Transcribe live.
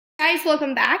Guys,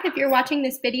 welcome back. If you're watching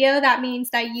this video, that means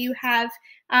that you have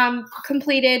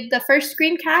completed the first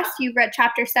screencast, you've read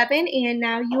chapter 7, and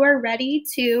now you are ready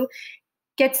to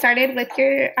get started with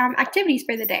your activities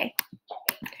for the day.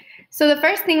 So the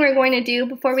first thing we're going to do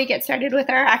before we get started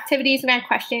with our activities and our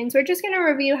questions, we're just going to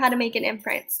review how to make an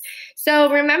inference.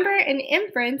 So remember, an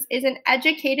inference is an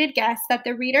educated guess that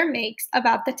the reader makes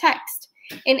about the text.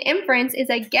 An inference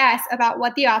is a guess about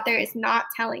what the author is not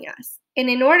telling us. And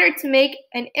in order to make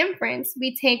an inference,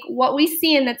 we take what we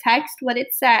see in the text, what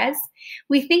it says,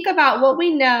 we think about what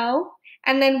we know,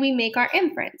 and then we make our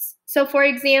inference. So for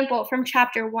example, from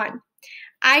chapter 1,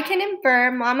 I can infer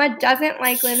Mama doesn't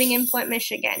like living in Flint,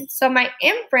 Michigan. So my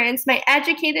inference, my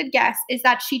educated guess, is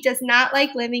that she does not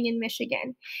like living in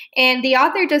Michigan. And the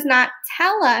author does not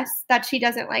tell us that she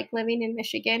doesn't like living in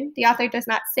Michigan. The author does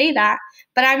not say that,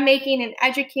 but I'm making an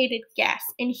educated guess.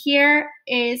 And here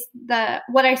is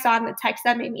what I saw in the text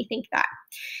that made me think that.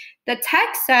 The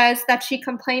text says that she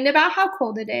complained about how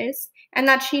cold it is and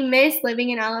that she missed living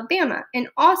in Alabama. And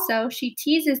also, she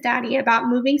teases Daddy about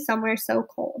moving somewhere so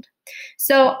cold.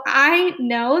 So I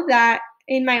know that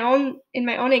in my own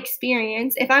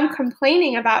experience, if I'm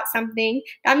complaining about something,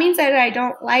 that means that I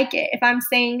don't like it. If I'm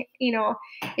saying,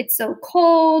 it's so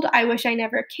cold, I wish I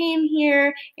never came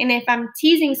here, and if I'm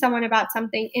teasing someone about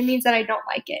something, it means that I don't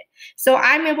like it. So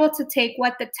I'm able to take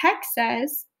what the text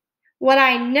says, what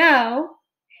I know,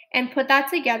 and put that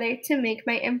together to make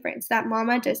my inference that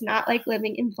Mama does not like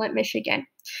living in Flint, Michigan.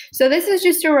 So this is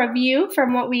just a review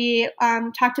from what we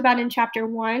talked about in chapter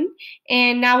 1,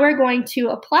 and now we're going to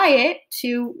apply it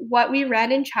to what we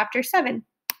read in chapter 7.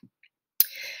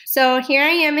 So here I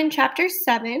am in chapter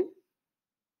 7,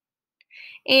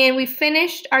 and we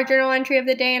finished our journal entry of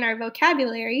the day and our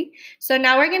vocabulary. So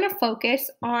now we're going to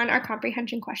focus on our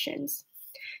comprehension questions.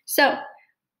 So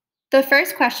the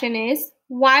first question is,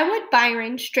 why would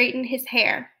Byron straighten his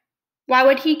hair? Why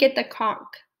would he get the conch?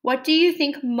 What do you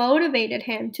think motivated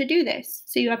him to do this?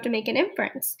 So you have to make an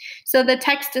inference. So the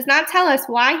text does not tell us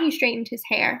why he straightened his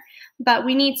hair, but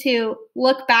we need to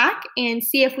look back and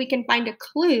see if we can find a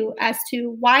clue as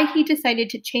to why he decided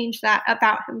to change that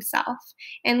about himself,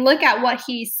 and look at what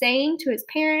he's saying to his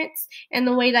parents and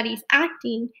the way that he's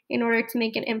acting in order to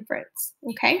make an inference,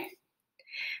 okay?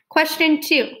 Question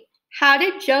 2. How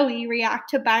did Joey react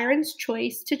to Byron's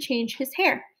choice to change his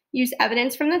hair? Use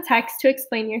evidence from the text to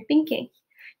explain your thinking.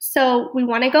 So we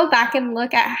want to go back and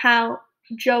look at how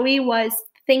Joey was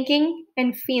thinking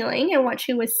and feeling and what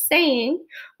she was saying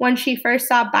when she first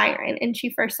saw Byron and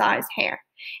she first saw his hair.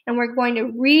 And we're going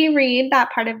to reread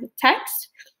that part of the text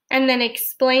and then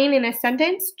explain in a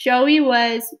sentence, Joey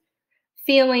was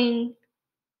feeling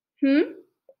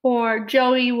or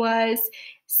Joey was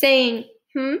saying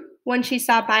when she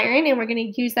saw Byron, and we're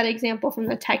going to use that example from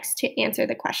the text to answer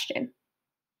the question.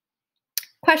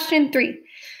 Question 3.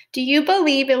 Do you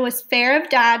believe it was fair of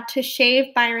Dad to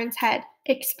shave Byron's head?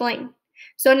 Explain.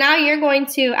 So now you're going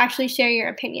to actually share your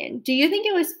opinion. Do you think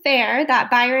it was fair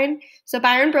that Byron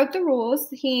broke the rules.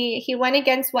 He went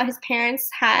against what his parents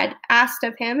had asked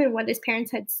of him and what his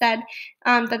parents had said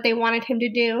that they wanted him to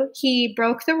do. He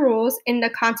broke the rules, and the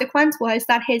consequence was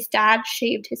that his dad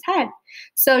shaved his head.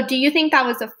 So do you think that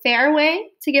was a fair way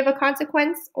to give a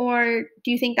consequence, or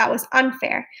do you think that was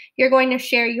unfair? You're going to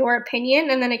share your opinion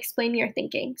and then explain your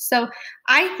thinking. So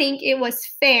I think it was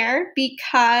fair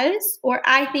because, or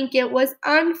I think it was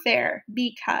unfair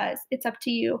because. It's up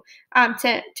to you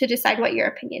to decide what your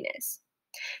opinion is.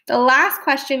 The last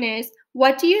question is,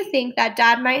 what do you think that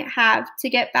Dad might have to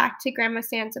get back to Grandma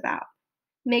Sands about?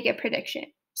 Make a prediction.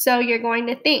 So you're going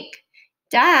to think,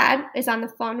 Dad is on the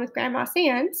phone with Grandma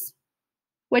Sands,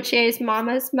 which is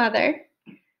Mama's mother.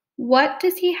 What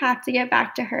does he have to get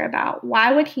back to her about?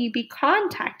 Why would he be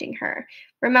contacting her?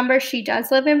 Remember, she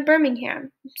does live in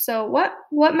Birmingham. So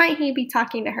what might he be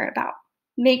talking to her about?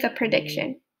 Make a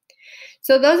prediction.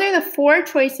 So those are the 4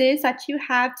 choices that you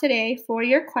have today for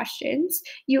your questions.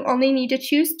 You only need to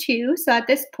choose 2. So at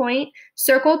this point,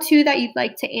 circle 2 that you'd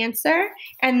like to answer,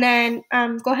 and then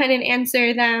go ahead and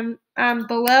answer them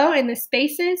below in the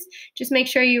spaces. Just make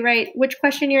sure you write which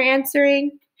question you're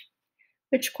answering,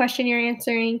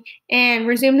 and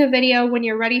resume the video when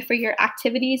you're ready for your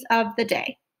activities of the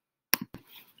day.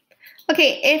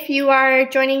 Okay, if you are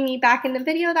joining me back in the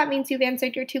video, that means you've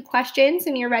answered your 2 questions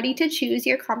and you're ready to choose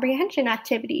your comprehension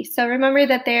activity. So remember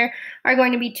that there are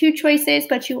going to be 2 choices,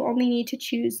 but you only need to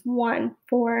choose 1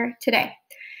 for today.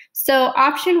 So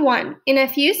option 1, in a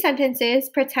few sentences,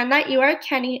 pretend that you are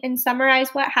Kenny and summarize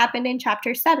what happened in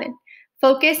chapter 7.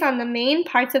 Focus on the main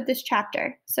parts of this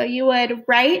chapter. So you would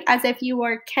write as if you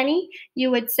were Kenny. You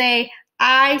would say,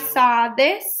 I saw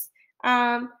this.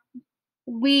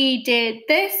 we did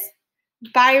this,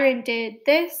 Byron did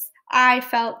this, I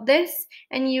felt this,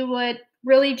 and you would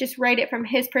really just write it from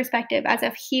his perspective as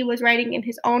if he was writing in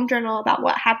his own journal about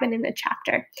what happened in the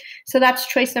chapter. So that's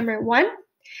choice number 1.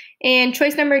 And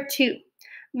choice number 2,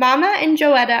 Mama and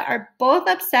Joetta are both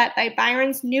upset by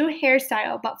Byron's new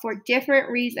hairstyle, but for different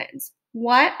reasons.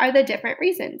 What are the different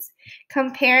reasons?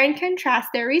 Compare and contrast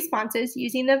their responses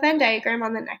using the Venn diagram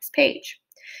on the next page.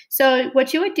 So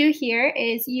what you would do here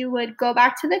is you would go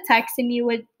back to the text and you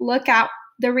would look at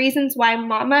the reasons why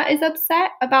Mama is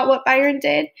upset about what Byron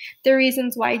did, the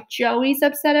reasons why Joey's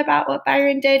upset about what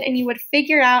Byron did, and you would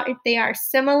figure out if they are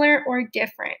similar or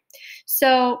different.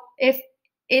 So if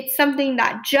it's something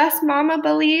that just Mama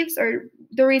believes, or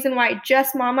the reason why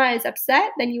just Mama is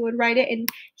upset, then you would write it in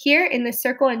here in the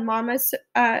circle in Mama's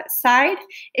side.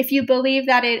 If you believe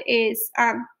that it is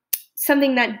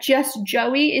something that just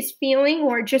Joey is feeling,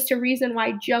 or just a reason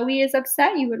why Joey is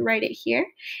upset, you would write it here.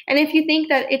 And if you think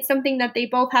that it's something that they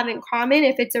both have in common,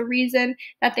 if it's a reason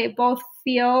that they both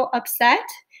feel upset,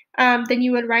 then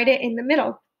you would write it in the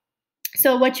middle.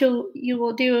 So what you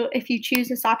will do if you choose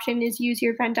this option is use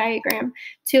your Venn diagram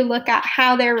to look at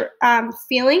how their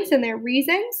feelings and their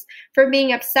reasons for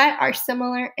being upset are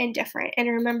similar and different. And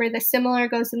remember, the similar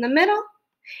goes in the middle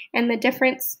and the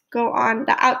difference go on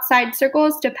the outside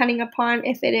circles, depending upon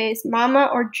if it is Mama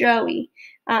or Joey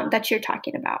that you're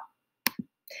talking about.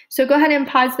 So go ahead and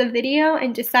pause the video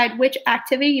and decide which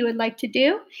activity you would like to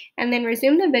do, and then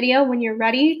resume the video when you're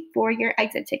ready for your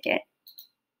exit ticket.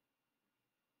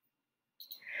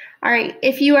 All right,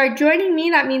 if you are joining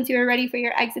me, that means you are ready for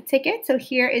your exit ticket. So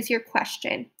here is your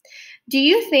question. Do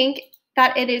you think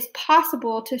that it is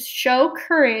possible to show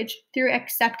courage through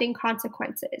accepting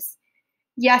consequences?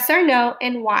 Yes or no,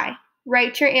 and why?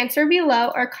 Write your answer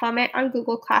below or comment on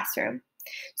Google Classroom.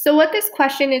 So what this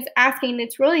question is asking,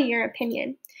 it's really your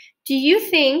opinion. Do you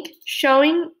think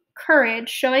showing courage,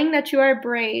 showing that you are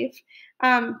brave,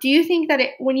 do you think that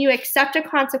when you accept a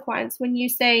consequence, when you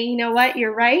say, you know what,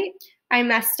 you're right, I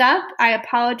messed up, I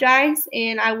apologize,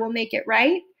 and I will make it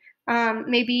right.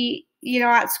 Maybe,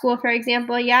 at school, for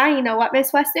example, yeah, you know what,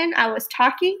 Miss Weston, I was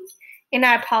talking and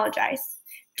I apologize.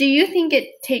 Do you think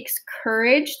it takes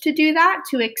courage to do that,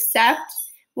 to accept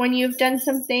when you've done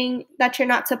something that you're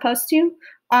not supposed to?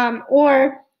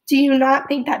 Or do you not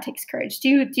think that takes courage?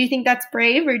 Do you think that's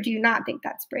brave, or do you not think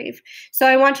that's brave? So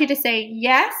I want you to say,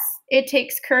 yes, it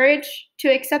takes courage to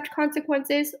accept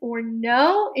consequences, or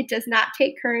no, it does not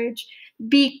take courage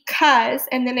because,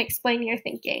 and then explain your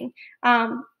thinking.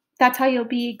 That's how you'll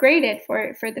be graded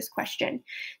for this question.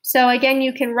 So again,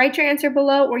 you can write your answer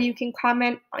below, or you can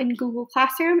comment in Google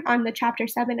Classroom on the Chapter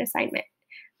 7 assignment.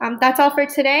 That's all for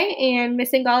today, and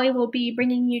Miss Ngali will be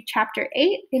bringing you Chapter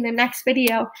 8 in the next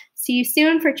video. See you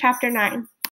soon for Chapter 9.